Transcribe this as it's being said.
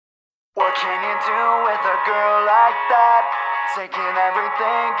can you do with a girl like that? Taking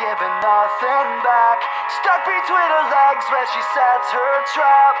everything, giving nothing back. Stuck between her legs where she sets her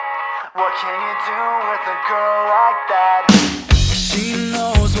trap. What can you do with a girl like that? She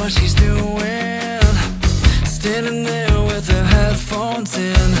knows what she's doing, standing there with her headphones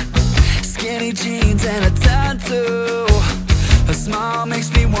in, skinny jeans and a tattoo. Her smile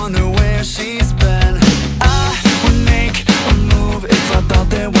makes me wonder where she's been. I would make a move if I thought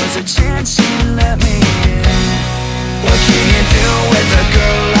there was a chance she'd let me in. What can you do with a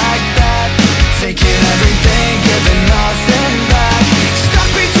girl like that? Taking everything, giving nothing back. Stuck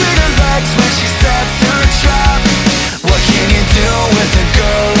between her legs when she sets her trap. What can you do with a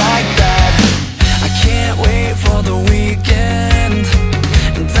girl like that? I can't wait for the weekend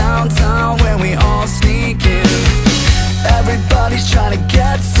in downtown where we all sneak in. Everybody's trying to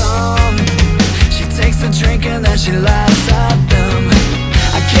get some. She takes a drink and then she laughs at them.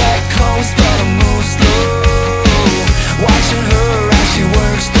 I get close but I move slow, watching her as she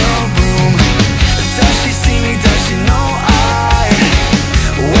works the room. Does she see me? Does she know I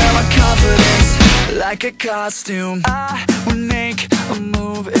wear my confidence like a costume? I would make a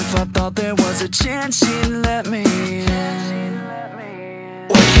move if I thought there was a chance she'd let me in.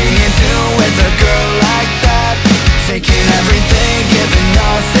 What can you do with a girl like that? Taking everything, giving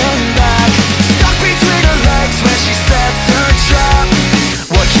nothing back. Stuck between her legs when she sets her trap.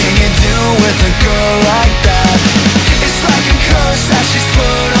 What can you do with a girl like that? It's like a curse that she's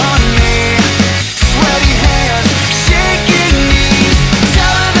put on me. Sweaty hands, shaking knees.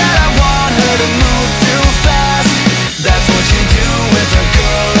 Tell her that I want her to move too fast. That's what you do with a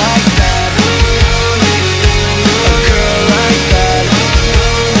girl like that. A girl like that.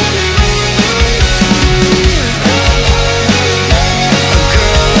 A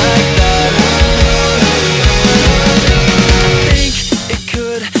girl like that. I think it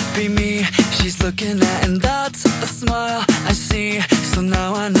could be me she's looking at, and that's a smile I see. So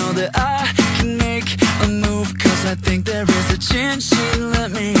now I know that I can make a move, cause I think there is a chance she'd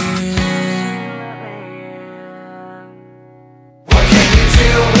let me in. What can you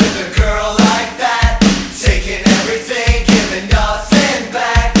do with a girl like that? Taking everything, giving nothing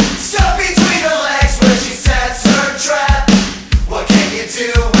back. Stuck between her legs where she sets her trap. What can you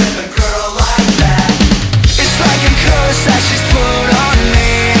do with a girl like that? It's like a curse that she's put on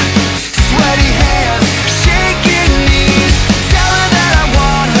me. Sweaty hands, shaking knees. Tell her that I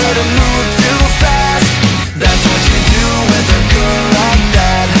want her to move too fast. That's what you do with a girl like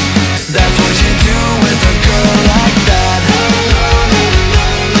that. That's what you do with a girl like that.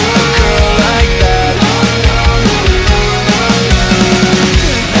 A girl like that.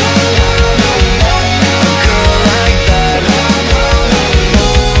 A girl like that.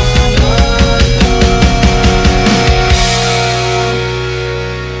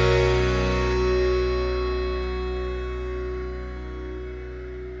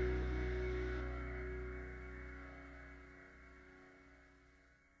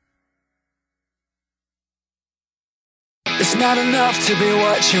 It's not enough to be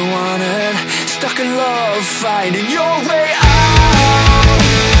what you wanted. Stuck in love, finding your way out.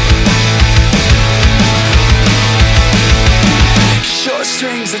 Short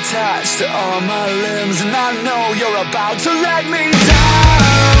strings attached to all my limbs, and I know you're about to let me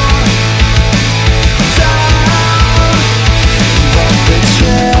down. Down. But the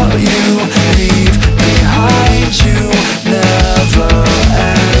trail you leave behind you never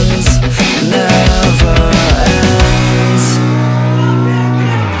ends. Never ends.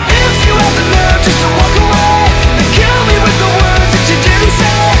 If you have the nerve just to walk away, then kill me with the words that you didn't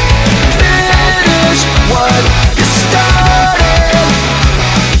say. Finish what you started.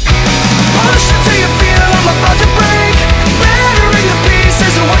 Push until you feel I'm about to break. Battering the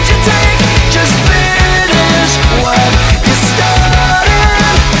pieces of what you take. Just finish what you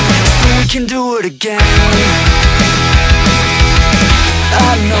started, so we can do it again.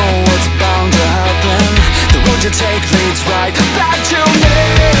 I know what's bound to happen. The road you take leads right back to me.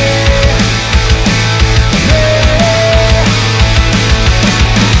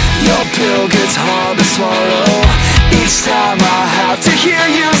 Your pill gets hard to swallow each time I have to hear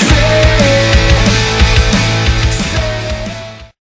you say